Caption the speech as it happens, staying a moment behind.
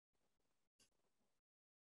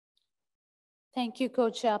Thank you,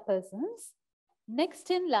 co-chairpersons. Next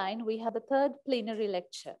in line, we have the third plenary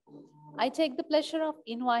lecture. I take the pleasure of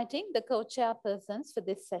inviting the co-chairpersons for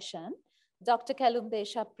this session, Dr. Kalum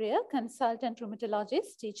Deshapriya, Consultant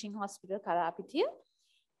Rheumatologist, Teaching Hospital, Karapitiya,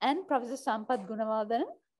 and Professor Sampath Gunawardana,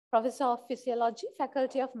 Professor of Physiology,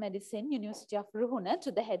 Faculty of Medicine, University of Ruhuna,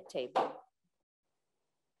 to the head table.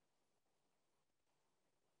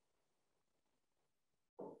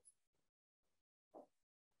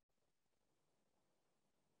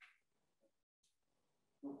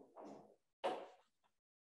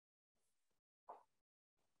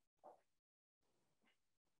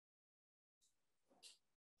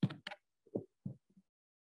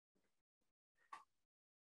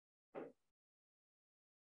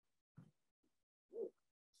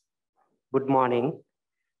 Good morning.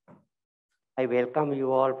 I welcome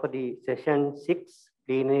you all for the session 6,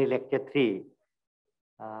 plenary lecture 3.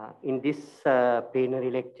 In this plenary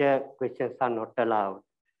lecture, questions are not allowed.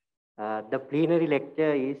 The plenary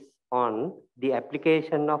lecture is on the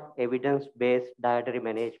application of evidence-based dietary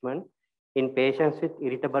management in patients with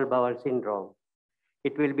irritable bowel syndrome.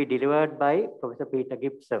 It will be delivered by Professor Peter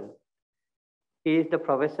Gibson. He is the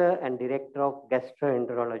Professor and Director of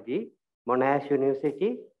Gastroenterology, Monash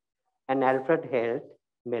University, and Alfred Health,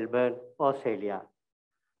 Melbourne, Australia.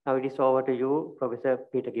 Now it is over to you, Professor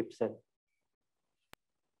Peter Gibson.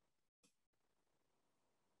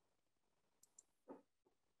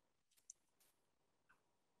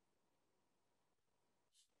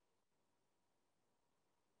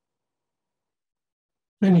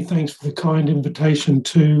 Many thanks for the kind invitation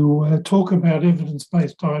to talk about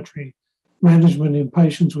evidence-based dietary management in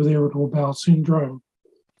patients with irritable bowel syndrome.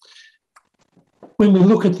 When we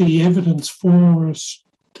look at the evidence for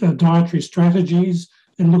dietary strategies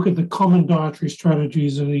and look at the common dietary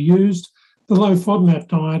strategies that are used, the low FODMAP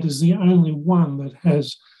diet is the only one that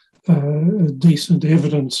has decent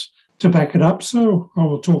evidence to back it up, so I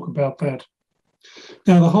will talk about that.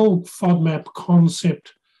 Now, the whole FODMAP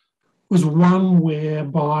concept was one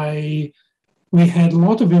whereby we had a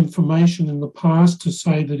lot of information in the past to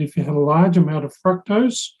say that if you had a large amount of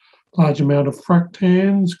fructose, large amount of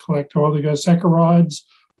fructans, galacto-oligosaccharides,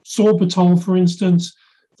 sorbitol, for instance,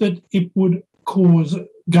 that it would cause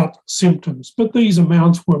gut symptoms. But these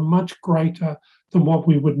amounts were much greater than what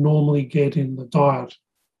we would normally get in the diet.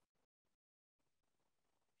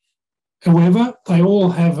 However, they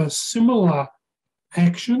all have a similar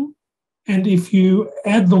action, and if you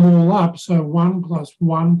add them all up, so 1 plus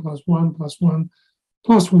 1 plus 1 plus 1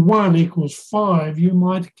 plus 1 equals 5, you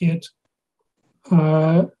might get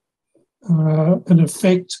an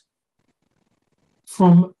effect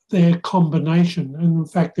from their combination. And in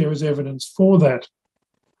fact, there is evidence for that.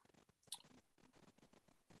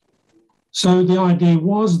 So the idea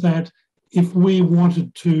was that if we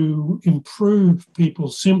wanted to improve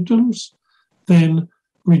people's symptoms, then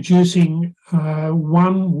reducing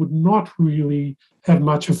one would not really have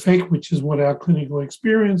much effect, which is what our clinical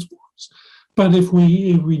experience was. But if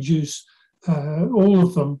we reduce all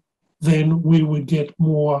of them, then we would get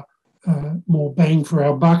more bang for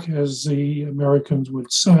our buck, as the Americans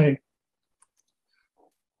would say.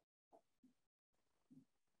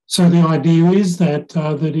 So the idea is that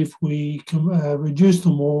if we reduce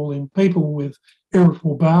them all in people with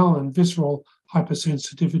irritable bowel and visceral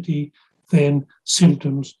hypersensitivity, then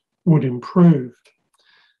symptoms would improve.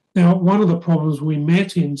 Now, one of the problems we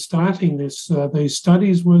met in starting these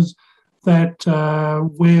studies was that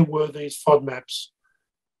where were these FODMAPs?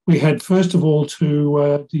 We had, first of all,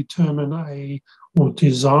 to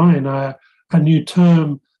design a new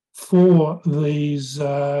term for these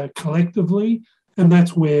collectively, and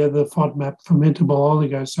that's where the FODMAP fermentable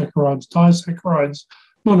oligosaccharides, disaccharides,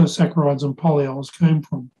 monosaccharides, and polyols came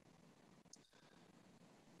from.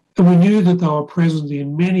 And we knew that they were present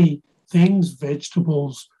in many things: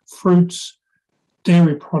 vegetables, fruits,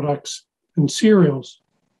 dairy products, and cereals.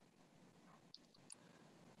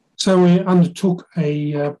 So we undertook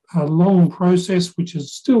a long process, which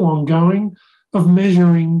is still ongoing, of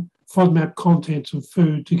measuring FODMAP contents of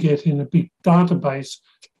food to get in a big database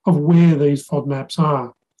of where these FODMAPs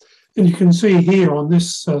are. And you can see here on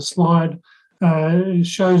this slide, it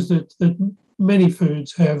shows that many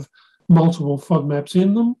foods have multiple FODMAPs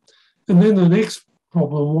in them. And then the next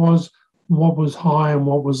problem was what was high and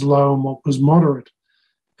what was low and what was moderate.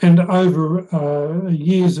 And over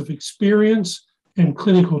years of experience and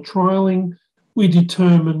clinical trialing, we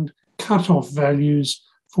determined cutoff values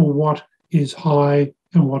for what is high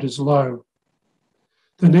and what is low.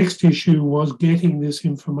 The next issue was getting this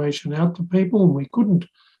information out to people, and we couldn't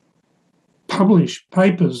publish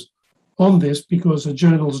papers on this because the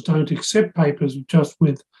journals don't accept papers just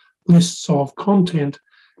with lists of content.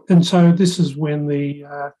 And so this is when the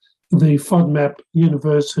FODMAP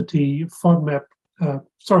University, the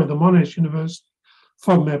Monash University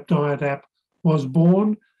FODMAP Diet app was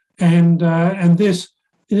born. And this,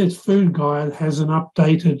 in its food guide, has an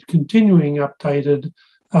continuing updated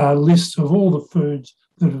list of all the foods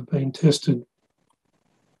that have been tested.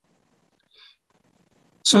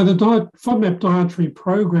 So the FODMAP dietary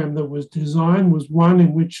program that was designed was one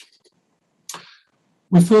in which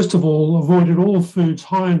we first of all avoided all foods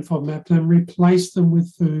high in FODMAP and replaced them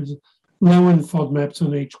with foods low in FODMAPs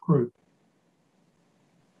in each group.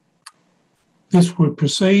 This would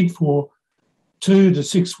proceed for 2 to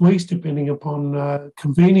 6 weeks, depending upon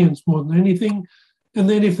convenience more than anything. And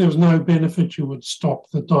then if there was no benefit, you would stop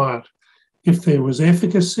the diet. If there was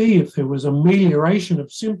efficacy, if there was amelioration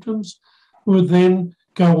of symptoms, we would then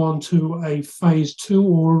go on to a phase 2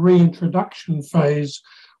 or a reintroduction phase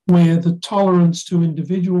where the tolerance to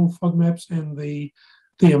individual FODMAPs and the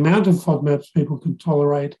amount of FODMAPs people can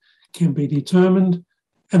tolerate can be determined.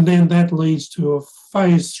 And then that leads to a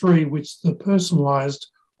phase 3, which is the personalised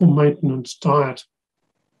or maintenance diet,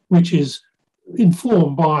 which is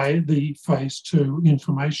informed by the phase 2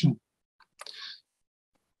 information.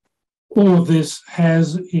 All of this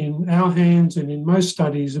has in our hands and in most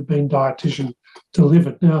studies have been dietitian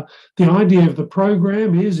delivered. Now, the idea of the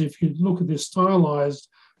program is, if you look at this stylized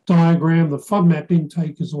diagram, the FODMAP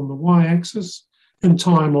intake is on the y-axis and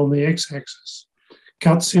time on the x-axis.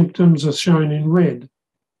 Gut symptoms are shown in red,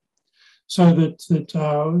 so that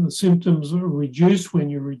the symptoms are reduced when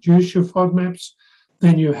you reduce your FODMAPs.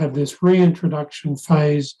 Then you have this reintroduction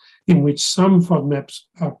phase in which some FODMAPs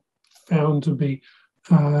are found to be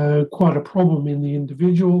quite a problem in the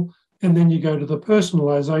individual. And then you go to the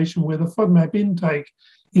personalisation, where the FODMAP intake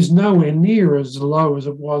is nowhere near as low as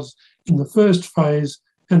it was in the first phase,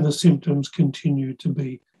 and the symptoms continue to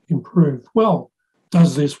be improved. Well,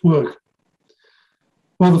 does this work?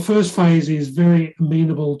 Well, the first phase is very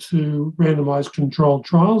amenable to randomised controlled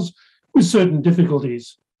trials with certain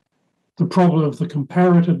difficulties. The problem of the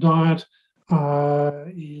comparator diet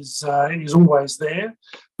is always there,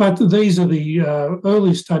 but these are the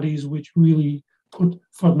early studies which really put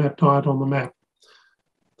FODMAP diet on the map.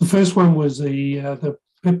 The first one was the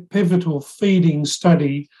pivotal feeding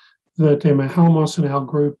study that Emma Halmos and our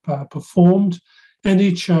group performed, and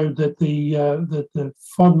it showed that the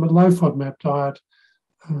low FODMAP diet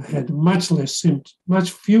had much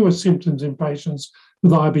fewer symptoms in patients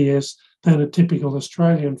with IBS than a typical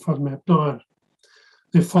Australian FODMAP diet.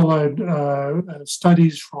 They followed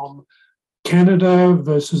studies from Canada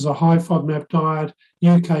versus a high FODMAP diet,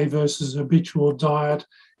 UK versus habitual diet,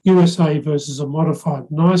 USA versus a modified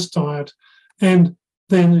NICE diet, and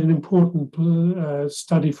then an important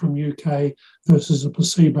study from UK versus a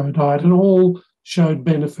placebo diet, and all showed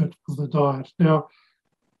benefit of the diet. Now,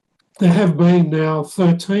 there have been now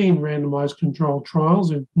 13 randomised controlled trials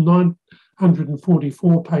and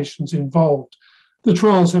 944 patients involved. The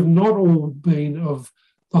trials have not all been of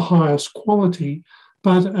the highest quality,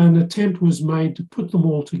 but an attempt was made to put them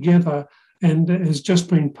all together and has just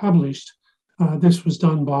been published. This was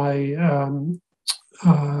done by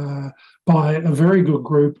a very good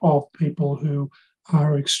group of people who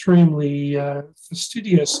are extremely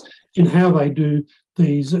fastidious in how they do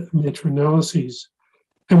these meta-analyses.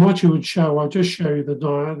 And what you would show, I'll just show you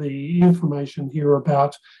the information here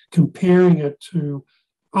about comparing it to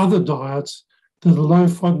other diets. The low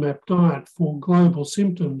FODMAP diet for global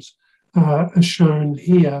symptoms, as shown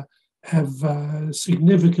here, have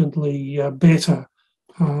significantly better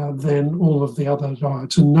than all of the other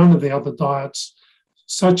diets. And none of the other diets,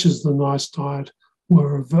 such as the NICE diet,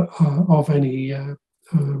 were of any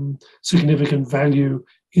significant value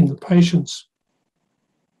in the patients.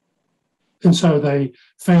 And so they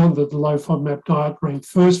found that the low FODMAP diet ranked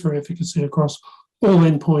first for efficacy across all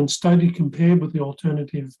endpoint study compared with the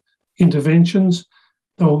alternative interventions.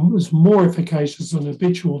 It was more efficacious than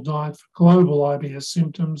habitual diet for global IBS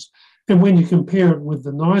symptoms. And when you compare it with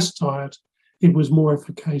the NICE diet, it was more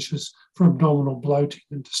efficacious for abdominal bloating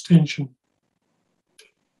and distension.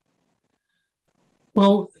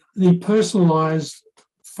 Well, the personalised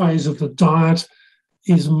phase of the diet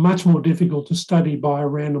is much more difficult to study by a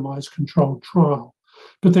randomised controlled trial.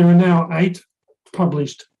 But there are now 8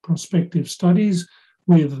 published prospective studies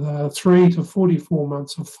with 3 to 44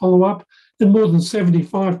 months of follow-up, and more than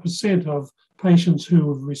 75% of patients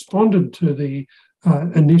who have responded to the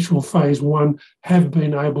initial phase 1 have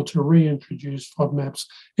been able to reintroduce FODMAPs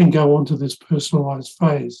and go on to this personalised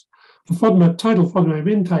phase. The total FODMAP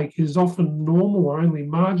intake is often normal or only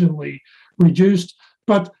marginally reduced,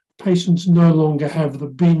 but patients no longer have the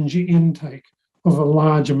binge intake of a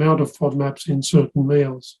large amount of FODMAPs in certain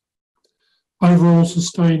meals. Overall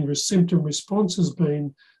sustained symptom response has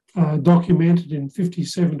been documented in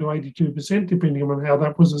 57 to 82%, depending on how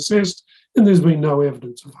that was assessed, and there's been no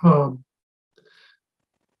evidence of harm.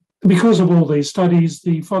 Because of all these studies,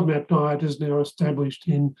 the FODMAP diet is now established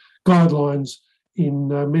in guidelines in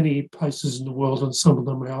many places in the world, and some of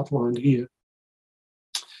them are outlined here.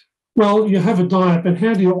 Well, you have a diet, but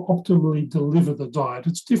how do you optimally deliver the diet?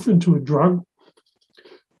 It's different to a drug,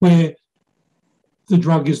 where the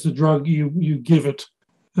drug is the drug, you give it,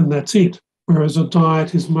 and that's it. Whereas a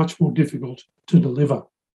diet is much more difficult to deliver.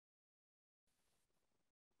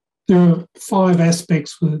 There are 5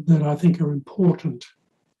 aspects that I think are important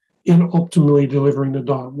in optimally delivering the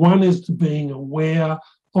diet. One is being aware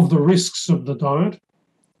of the risks of the diet.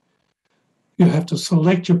 You have to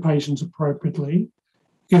select your patients appropriately.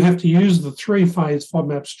 You have to use the 3-phase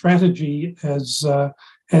FODMAP strategy as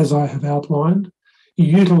I have outlined. You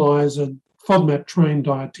utilise a FODMAP-trained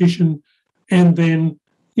dietitian, and then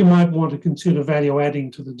you might want to consider value adding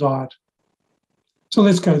to the diet. So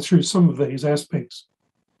let's go through some of these aspects.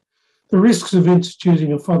 The risks of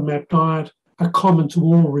instituting a FODMAP diet are common to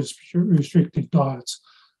all restrictive diets.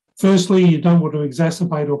 Firstly, you don't want to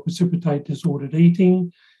exacerbate or precipitate disordered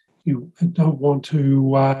eating. You don't want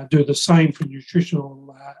to do the same for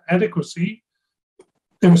nutritional adequacy.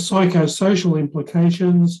 There are psychosocial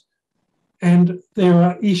implications, and there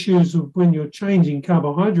are issues of when you're changing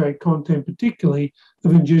carbohydrate content, particularly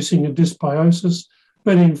of inducing a dysbiosis.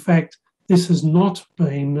 But in fact, this has not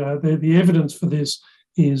been, the evidence for this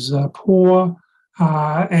is poor,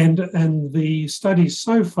 and the studies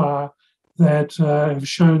so far that have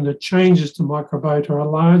shown that changes to microbiota are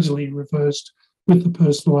largely reversed with the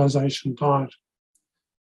personalisation diet.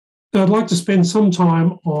 Now, I'd like to spend some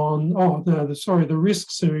time on, the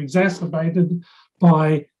risks are exacerbated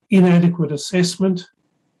by inadequate assessment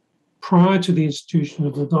prior to the institution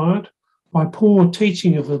of the diet, by poor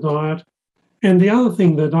teaching of the diet. And the other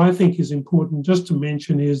thing that I think is important just to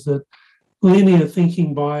mention is that linear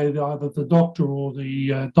thinking by either the doctor or the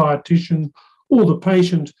dietitian or the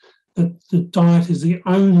patient that the diet is the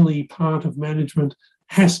only part of management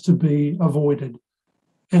has to be avoided,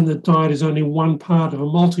 and that diet is only one part of a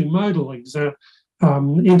multimodal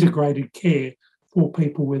integrated care for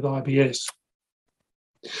people with IBS.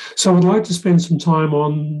 So I'd like to spend some time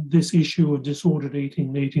on this issue of disordered eating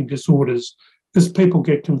and eating disorders, because people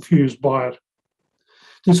get confused by it.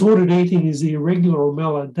 Disordered eating is the irregular or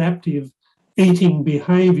maladaptive eating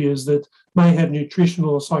behaviours that may have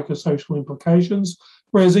nutritional or psychosocial implications,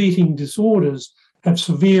 whereas eating disorders have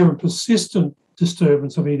severe and persistent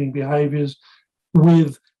disturbance of eating behaviours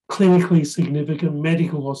with clinically significant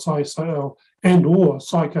medical or psychosocial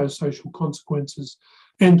consequences.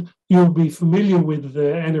 And you'll be familiar with the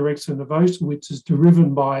anorexia nervosa, which is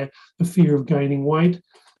driven by the fear of gaining weight.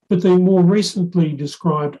 But the more recently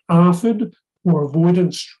described ARFID, or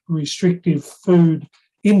avoidance restrictive food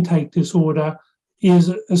intake disorder, is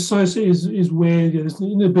where there's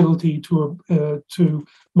the inability to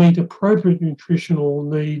meet appropriate nutritional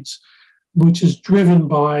needs, which is driven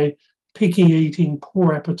by picky eating,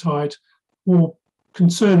 poor appetite, or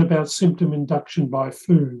concern about symptom induction by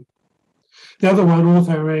food. The other one,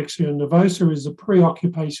 orthorexia nervosa, is a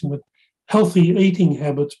preoccupation with healthy eating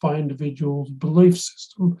habits by individuals' belief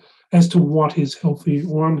system as to what is healthy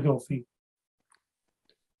or unhealthy.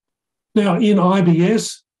 Now, in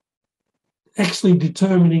IBS, actually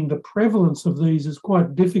determining the prevalence of these is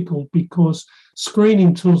quite difficult because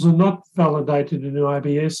screening tools are not validated in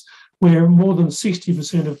IBS, where more than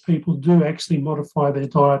 60% of people do actually modify their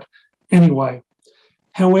diet anyway.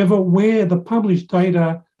 However, where the published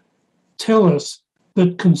data tell us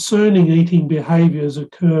that concerning eating behaviours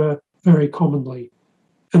occur very commonly,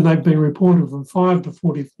 and they've been reported from 5 to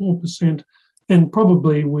 44%, and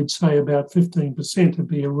probably would say about 15% would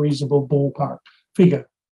be a reasonable ballpark figure.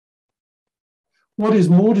 What is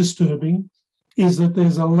more disturbing is that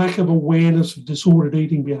there's a lack of awareness of disordered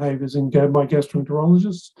eating behaviours by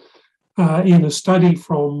gastroenterologists. In a study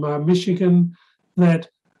from Michigan, that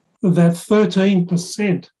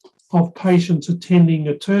 13% of patients attending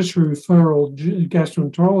a tertiary referral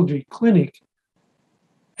gastroenterology clinic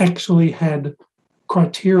actually had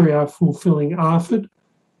criteria fulfilling ARFID.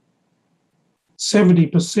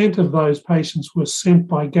 70% of those patients were sent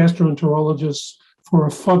by gastroenterologists for a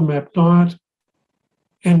FODMAP diet,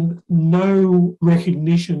 and no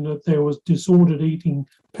recognition that there was disordered eating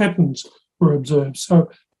patterns were observed. So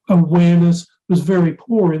awareness was very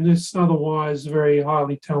poor in this otherwise very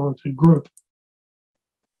highly talented group.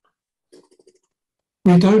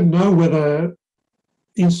 We don't know whether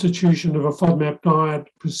institution of a FODMAP diet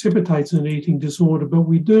precipitates an eating disorder, but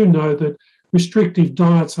we do know that restrictive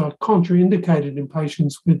diets are contraindicated in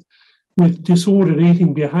patients with disordered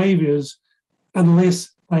eating behaviours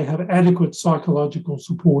unless they have adequate psychological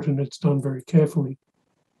support and it's done very carefully.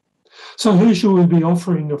 So who should we be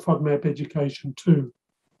offering a FODMAP education to?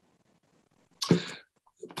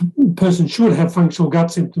 The person should have functional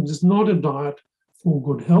gut symptoms. It's not a diet for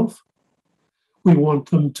good health. We want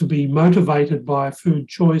them to be motivated by food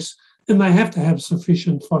choice, and they have to have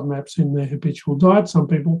sufficient FODMAPs in their habitual diet. Some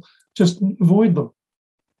people just avoid them.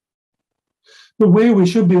 But where we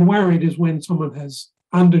should be worried is when someone has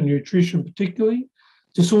undernutrition, particularly,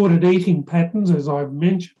 disordered eating patterns, as I've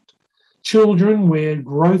mentioned, children where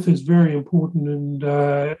growth is very important and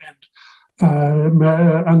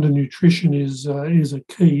undernutrition is a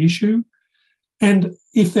key issue. And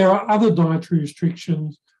if there are other dietary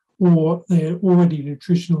restrictions or they're already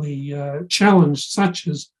nutritionally challenged, such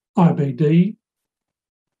as IBD,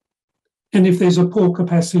 and if there's a poor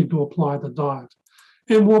capacity to apply the diet.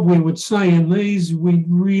 And what we would say in these, we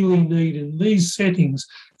really need in these settings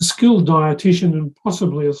a skilled dietitian and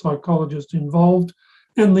possibly a psychologist involved.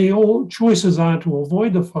 And the all choices are to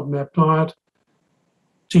avoid the FODMAP diet,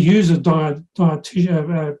 to use a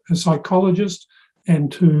psychologist,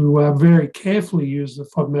 and to very carefully use the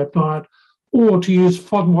FODMAP diet, or to use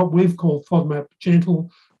what we've called FODMAP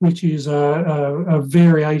gentle, which is a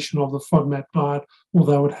variation of the FODMAP diet,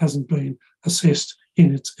 although it hasn't been assessed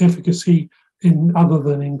in its efficacy other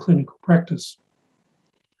than in clinical practice.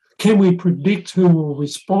 Can we predict who will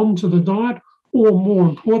respond to the diet, or more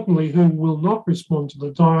importantly, who will not respond to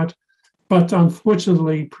the diet? But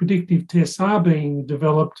unfortunately, predictive tests are being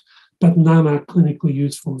developed, but none are clinically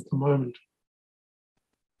useful at the moment.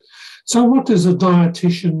 So what does a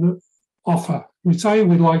dietitian offer? We say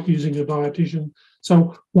we like using a dietitian,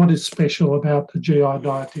 so what is special about the GI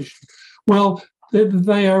dietitian? Well,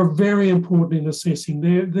 they are very important in assessing.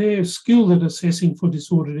 They're skilled at assessing for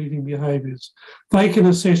disordered eating behaviours. They can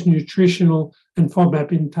assess nutritional and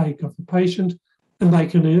FODMAP intake of the patient, and they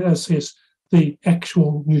can assess the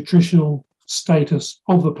actual nutritional status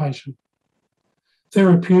of the patient.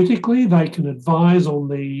 Therapeutically, they can advise on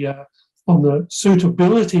the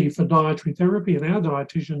suitability for dietary therapy, and our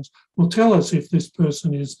dietitians will tell us if this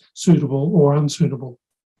person is suitable or unsuitable.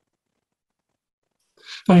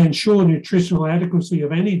 They ensure nutritional adequacy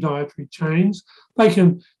of any dietary change. They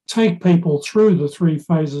can take people through the 3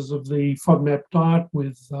 phases of the FODMAP diet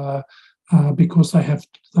because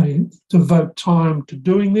they devote time to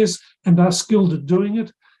doing this and are skilled at doing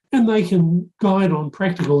it. And they can guide on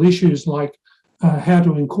practical issues like how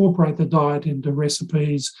to incorporate the diet into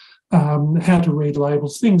recipes, how to read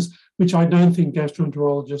labels, things which I don't think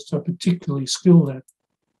gastroenterologists are particularly skilled at.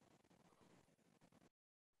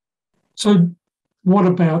 So what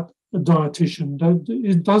about a dietitian?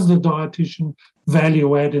 Does the dietitian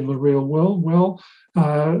value add in the real world? Well,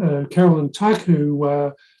 Carolyn Tuck,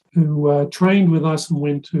 who trained with us and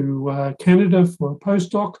went to Canada for a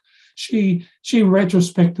postdoc, she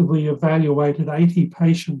retrospectively evaluated 80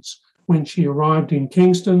 patients when she arrived in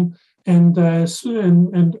Kingston, and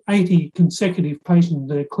 80 consecutive patients in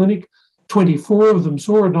their clinic. 24 of them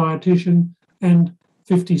saw a dietitian, and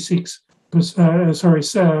 56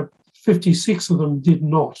 of them did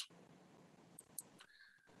not.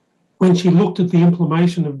 When she looked at the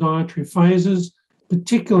implementation of dietary phases,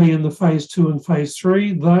 particularly in the phase 2 and phase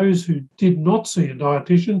 3, those who did not see a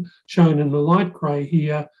dietitian, shown in the light grey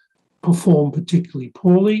here, performed particularly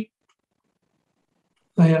poorly.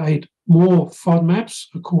 They ate more FODMAPs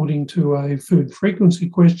according to a food frequency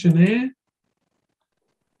questionnaire.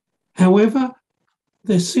 However,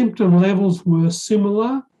 their symptom levels were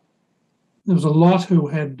similar. There was a lot who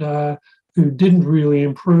didn't really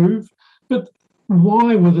improve, but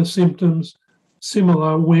why were the symptoms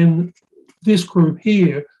similar when this group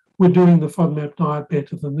here were doing the FODMAP diet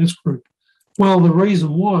better than this group? Well, the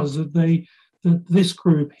reason was that this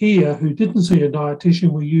group here, who didn't see a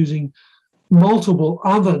dietitian, were using multiple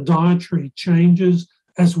other dietary changes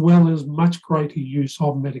as well as much greater use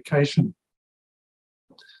of medication.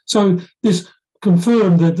 So this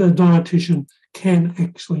confirmed that the dietitian can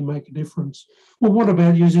actually make a difference. Well, what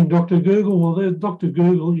about using Dr. Google? Well, Dr.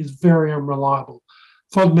 Google is very unreliable.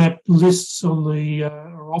 FODMAP lists on the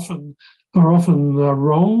are often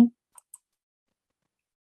wrong,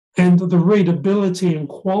 and the readability and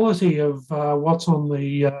quality of what's on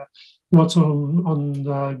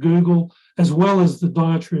Google, as well as the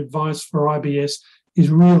dietary advice for IBS, is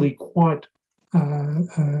really quite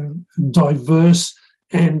diverse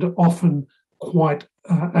and often quite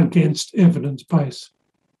against evidence base.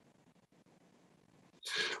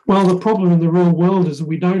 Well, the problem in the real world is that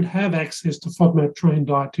we don't have access to FODMAP-trained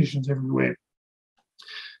dietitians everywhere.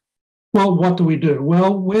 Well, what do we do?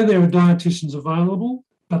 Well, where there are dietitians available,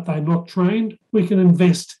 but they're not trained, we can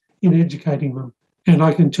invest in educating them. And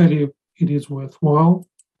I can tell you it is worthwhile.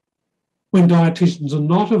 When dietitians are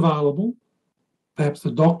not available, perhaps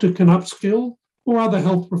the doctor can upskill or other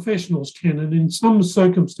health professionals can. And in some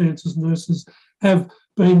circumstances, nurses have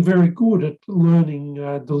been very good at learning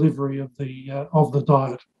delivery of the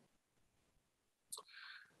diet.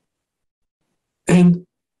 And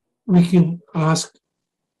we can ask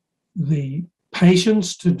the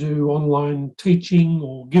patients to do online teaching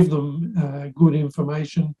or give them good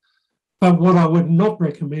information. But what I would not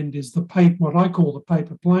recommend is what I call the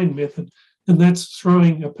paper plane method, and that's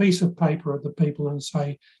throwing a piece of paper at the people and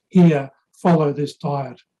say, here, follow this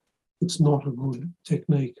diet. It's not a good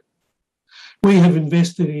technique. We have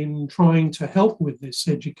invested in trying to help with this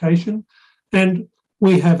education, and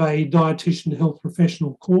we have a dietitian health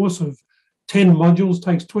professional course of 10 modules,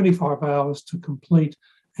 takes 25 hours to complete,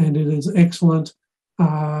 and it is excellent.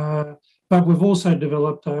 But we've also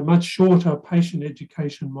developed a much shorter patient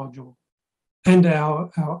education module. And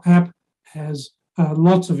our app has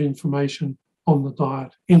lots of information on the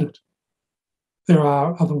diet in it. There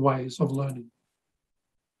are other ways of learning.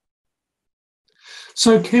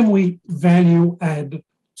 So can we value add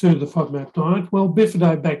to the FODMAP diet? Well,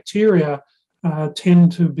 bifidobacteria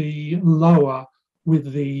tend to be lower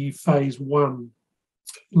with the phase 1,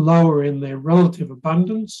 lower in their relative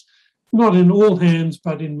abundance, not in all hands,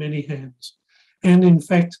 but in many hands. And in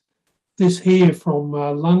fact, this here from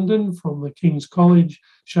London, from the King's College,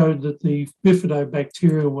 showed that the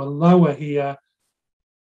bifidobacteria were lower here,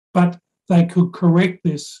 but they could correct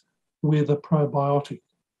this with a probiotic.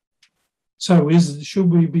 So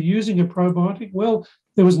should we be using a probiotic? Well,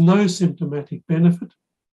 there was no symptomatic benefit.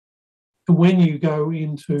 And when you go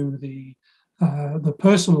into the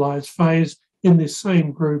personalised phase in this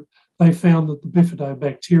same group, they found that the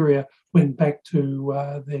bifidobacteria went back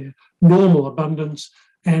to their normal abundance,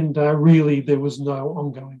 and really there was no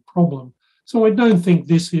ongoing problem. So I don't think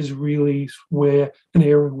this is really where an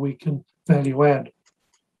area we can value add.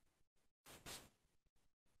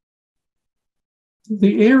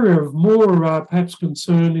 The area of more perhaps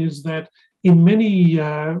concern is that in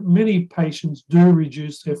many patients do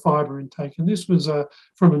reduce their fibre intake. And this was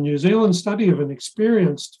from a New Zealand study of an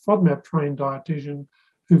experienced FODMAP-trained dietitian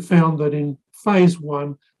who found that in phase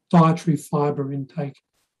 1, dietary fibre intake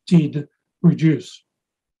did reduce.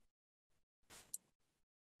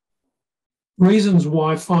 Reasons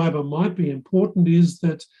why fibre might be important is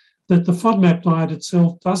that the FODMAP diet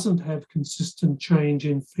itself doesn't have consistent change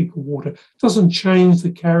in fecal water. It doesn't change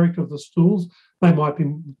the character of the stools.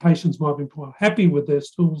 Patients might be quite happy with their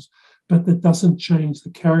stools, but that doesn't change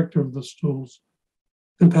the character of the stools.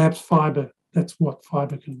 And perhaps fibre, that's what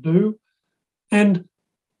fibre can do. And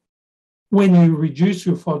when you reduce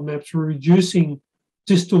your FODMAPs, you're reducing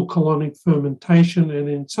distal colonic fermentation, and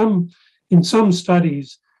in some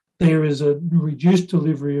studies, there is a reduced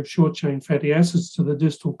delivery of short-chain fatty acids to the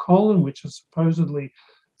distal colon, which is supposedly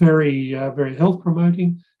very, very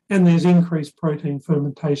health-promoting, and there's increased protein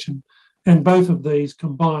fermentation. And both of these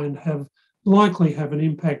combined likely have an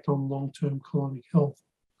impact on long-term colonic health.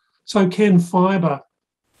 So can fibre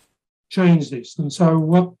change this? And so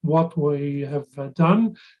what we have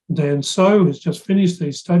done, Dan So has just finished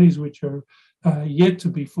these studies, which are yet to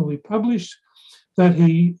be fully published, that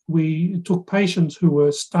we took patients who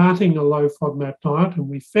were starting a low FODMAP diet and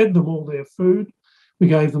we fed them all their food. We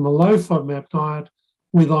gave them a low FODMAP diet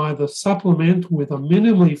with either supplement with a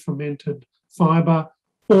minimally fermented fibre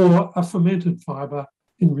or a fermented fibre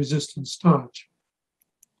in resistant starch.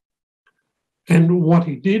 And what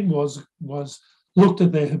he did was looked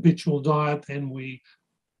at their habitual diet, and we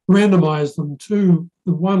randomised them to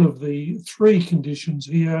one of the 3 conditions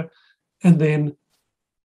here, and then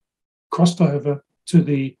crossed over to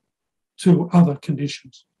the 2 other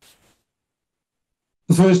conditions.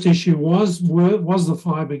 The first issue was the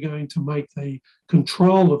fibre going to make the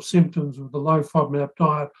control of symptoms with the low FODMAP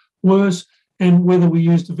diet worse, and whether we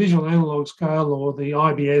used the visual analog scale or the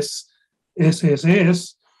IBS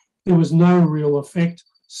SSS, there was no real effect.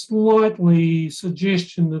 Slightly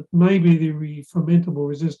suggestion that maybe the fermentable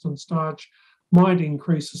resistant starch might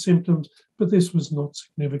increase the symptoms, but this was not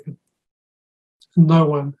significant. No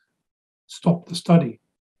one stopped the study.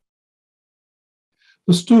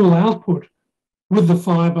 The stool output with the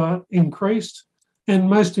fibre increased, and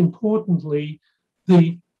most importantly,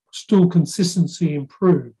 the stool consistency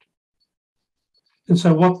improved. And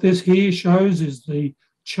so what this here shows is the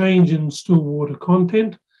change in stool water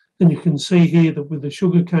content. And you can see here that with the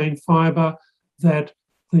sugarcane fibre, that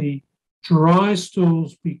the dry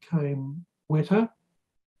stools became wetter,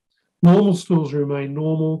 normal stools remained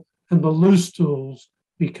normal, and the loose stools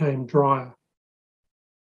became drier.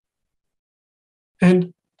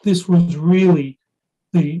 And this was really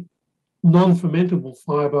the non-fermentable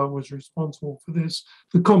fibre was responsible for this.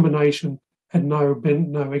 The combination had no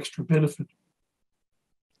extra benefit.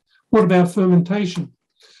 What about fermentation?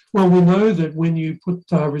 Well, we know that when you put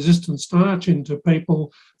resistant starch into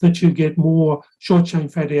people, that you get more short-chain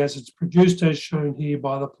fatty acids produced, as shown here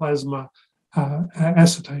by the plasma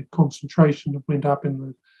acetate concentration that went up in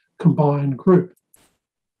the combined group.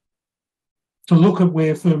 To look at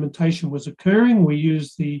where fermentation was occurring, we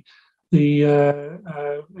used the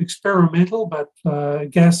experimental but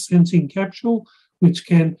gas sensing capsule, which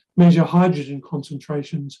can measure hydrogen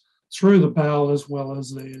concentrations through the bowel as well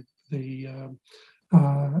as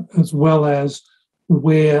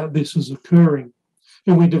where this is occurring.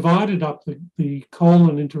 And we divided up the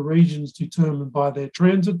colon into regions determined by their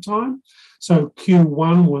transit time. So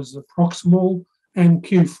Q1 was the proximal and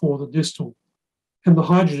Q4 the distal. And the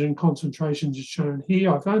hydrogen concentrations are shown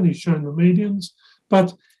here. I've only shown the medians,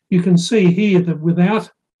 but you can see here that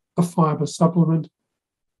without a fibre supplement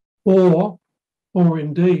or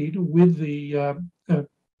indeed with the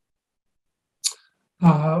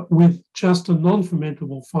with just a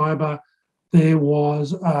non-fermentable fibre, there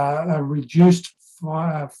was a reduced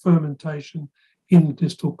fermentation in the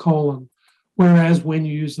distal colon. Whereas when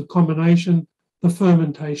you use the combination, the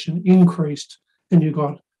fermentation increased and you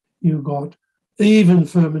got even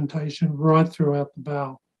fermentation right throughout the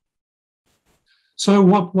bowel. So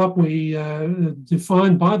what we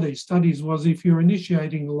defined by these studies was if you're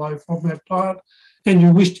initiating a low FODMAP diet and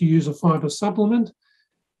you wish to use a fibre supplement,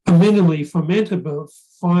 a minimally fermentable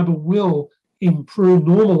fibre will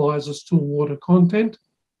normalise the stool water content.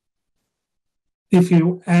 If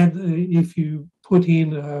you put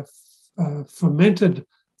in a fermentable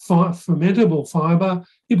fibre,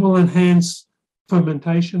 it will enhance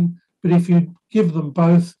fermentation. But if you give them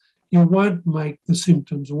both, you won't make the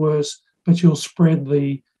symptoms worse, but you'll spread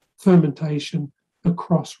the fermentation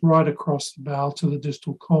right across the bowel to the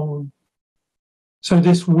distal colon. So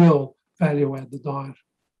this will value add the diet.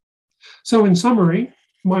 So in summary,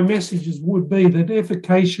 my messages would be that the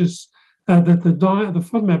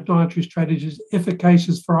FODMAP dietary strategy is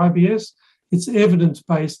efficacious for IBS, it's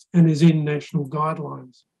evidence-based and is in national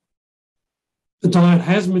guidelines. The diet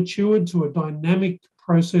has matured to a dynamic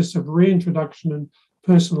process of reintroduction and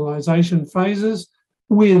personalisation phases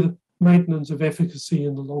with maintenance of efficacy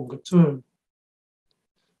in the longer term.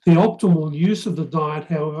 The optimal use of the diet,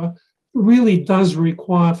 however, really does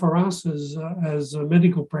require for us as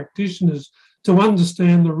medical practitioners to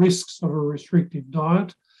understand the risks of a restrictive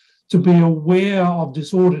diet, to be aware of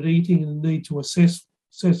disordered eating and the need to assess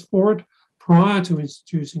for it prior to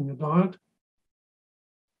instituting the diet,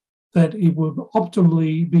 that it would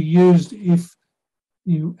optimally be used if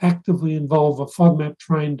you actively involve a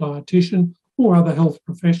FODMAP-trained dietitian or other health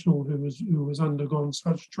professional who has undergone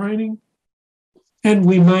such training. And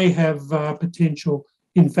we may have potential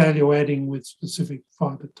in value adding with specific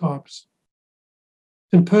fibre types.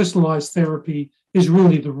 And personalised therapy is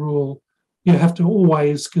really the rule. You have to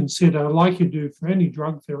always consider, like you do for any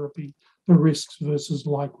drug therapy, the risks versus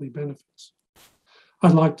likely benefits.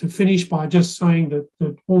 I'd like to finish by just saying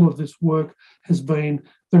that all of this work has been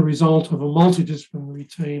the result of a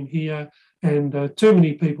multidisciplinary team here, and too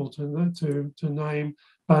many people to name,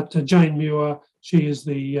 but Jane Muir, she is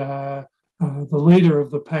the leader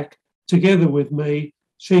of the pack. Together with me,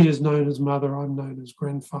 she is known as mother, I'm known as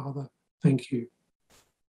grandfather. Thank you.